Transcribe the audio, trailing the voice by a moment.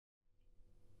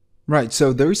Right,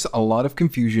 so there's a lot of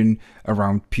confusion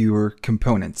around pure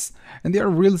components, and they are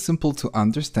really simple to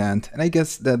understand. And I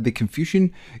guess that the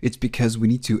confusion it's because we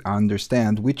need to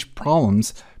understand which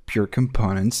problems pure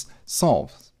components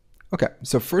solve. Okay,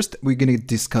 so first we're going to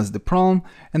discuss the problem,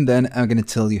 and then I'm going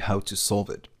to tell you how to solve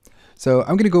it. So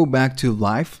I'm going to go back to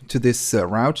live, to this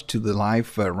route, to the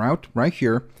live route right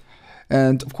here.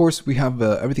 And of course we have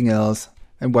everything else.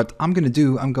 And what I'm going to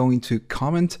do, I'm going to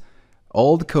comment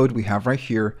all the code we have right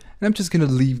here, and I'm just going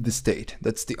to leave the state.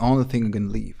 That's the only thing I'm going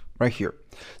to leave right here.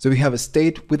 So we have a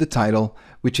state with a title,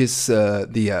 which is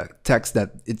the text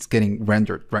that it's getting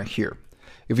rendered right here.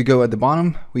 If we go at the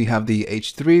bottom, we have the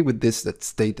h3 with this that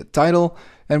state the title,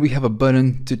 and we have a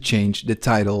button to change the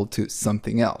title to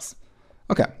something else.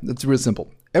 Okay, that's real simple.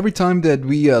 Every time that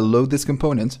we load this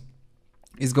component,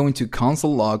 it's going to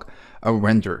console log a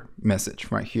render message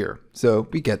right here. So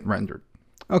we get rendered.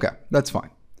 Okay, that's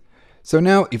fine. So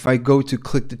now if I go to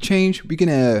click the change, we're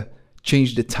gonna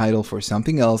change the title for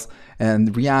something else,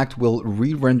 and React will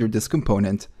re-render this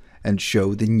component and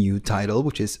show the new title,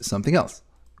 which is something else.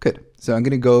 Good. So I'm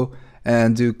gonna go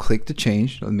and do click to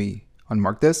change. Let me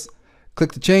unmark this.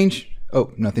 Click to change.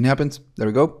 Oh, nothing happens. There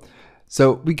we go.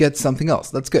 So we get something else.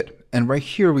 That's good. And right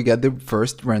here we get the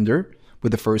first render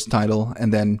with the first title,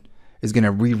 and then it's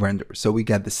gonna re-render. So we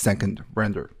get the second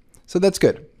render. So that's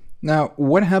good. Now,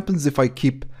 what happens if I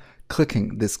keep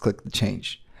clicking this click to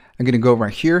change? I'm going to go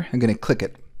right here, I'm going to click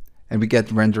it, and we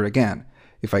get render again.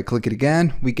 If I click it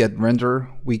again, we get render,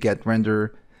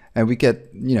 and we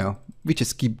get, we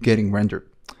just keep getting rendered.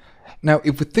 Now,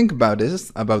 if we think about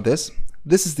this,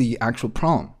 this is the actual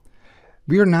problem.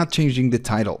 We are not changing the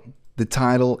title. The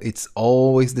title, it's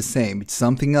always the same. It's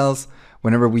something else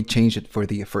whenever we change it for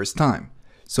the first time.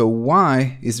 So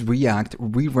why is React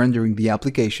re-rendering the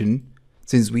application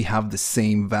since we have the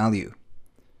same value?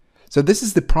 So this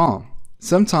is the problem.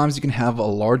 Sometimes you can have a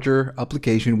larger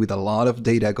application with a lot of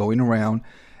data going around,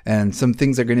 and some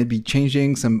things are going to be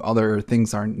changing, some other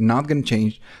things are not going to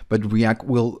change, but React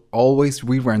will always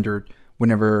re-render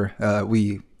whenever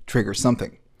we trigger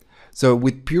something. So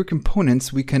with pure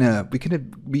components, we could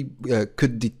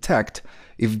detect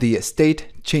if the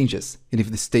state changes, and if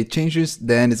the state changes,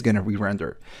 then it's going to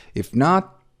re-render. If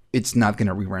not, it's not going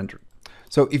to re-render.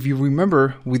 So if you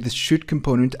remember with the should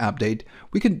component update,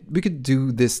 we could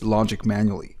do this logic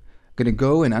manually. I'm gonna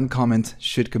go and uncomment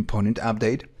should component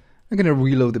update. I'm gonna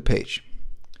reload the page.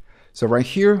 So right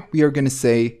here, we are gonna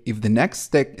say if the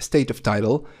next state of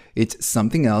title, it's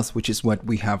something else, which is what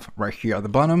we have right here at the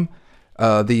bottom,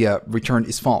 the return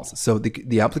is false. So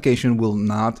the application will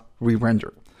not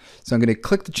re-render. So I'm gonna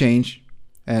click the change,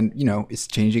 and it's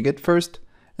changing it first,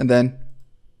 and then,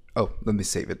 oh, let me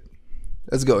save it.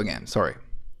 Let's go again, sorry.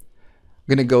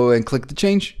 I'm gonna go and click the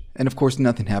change, and of course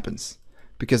nothing happens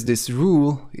because this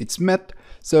rule, it's met,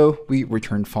 so we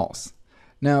return false.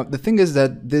 Now the thing is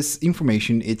that this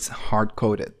information, it's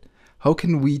hard-coded. How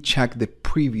can we check the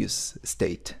previous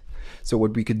state? So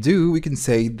what we could do, we can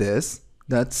say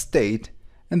that state,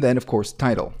 and then of course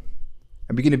title.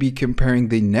 And we're gonna be comparing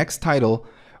the next title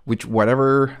with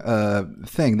whatever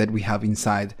thing that we have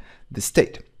inside the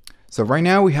state. So right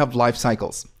now we have life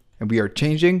cycles. And we are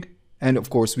changing, and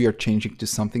of course we are changing to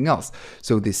something else.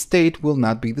 So this state will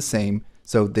not be the same,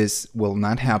 so this will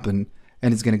not happen,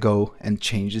 and it's gonna go and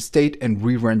change the state and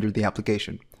re-render the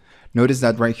application. Notice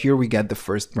that right here we get the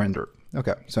first render.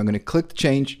 Okay, so I'm gonna click the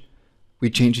change,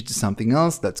 we change it to something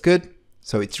else, that's good.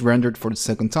 So it's rendered for the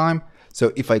second time.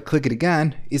 So if I click it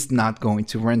again, it's not going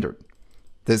to render.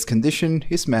 This condition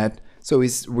is met, so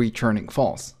it's returning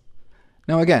false.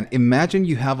 Now again, imagine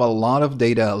you have a lot of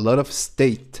data, a lot of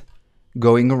state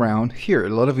going around here, a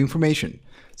lot of information.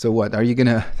 So what are you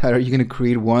gonna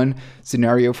create one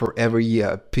scenario for every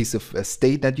piece of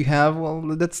state that you have? Well,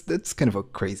 that's kind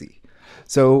of crazy.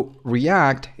 So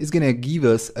React is gonna give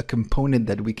us a component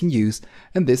that we can use,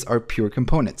 and these are pure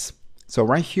components. So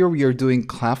right here we are doing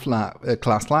class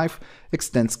life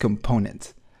extends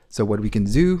component. So what we can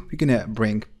do, we're gonna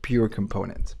bring pure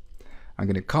component. I'm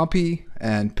gonna copy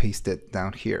and paste it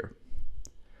down here.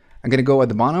 I'm gonna go at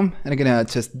the bottom, and I'm gonna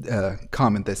just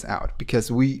comment this out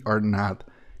because we are not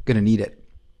gonna need it.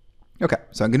 Okay,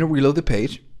 so I'm gonna reload the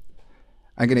page.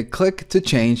 I'm gonna click to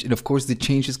change, and of course the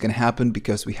change is gonna happen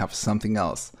because we have something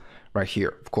else right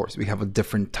here. Of course, we have a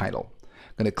different title.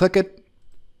 I'm gonna click it,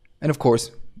 and of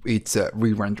course it's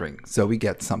re-rendering, so we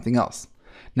get something else.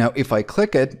 Now if I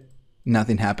click it,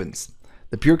 nothing happens.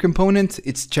 The pure component,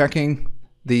 it's checking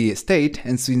the state,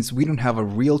 and since we don't have a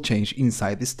real change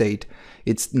inside the state,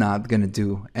 it's not gonna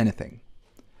do anything.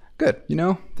 I'm Good.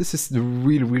 This is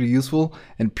really, really useful,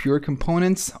 and pure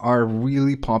components are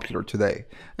really popular today.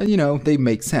 And they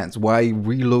make sense. Why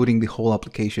reloading the whole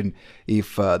application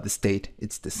if the state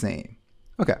it's the same?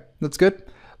 Okay, that's good.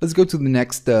 Let's go to the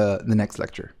next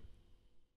lecture.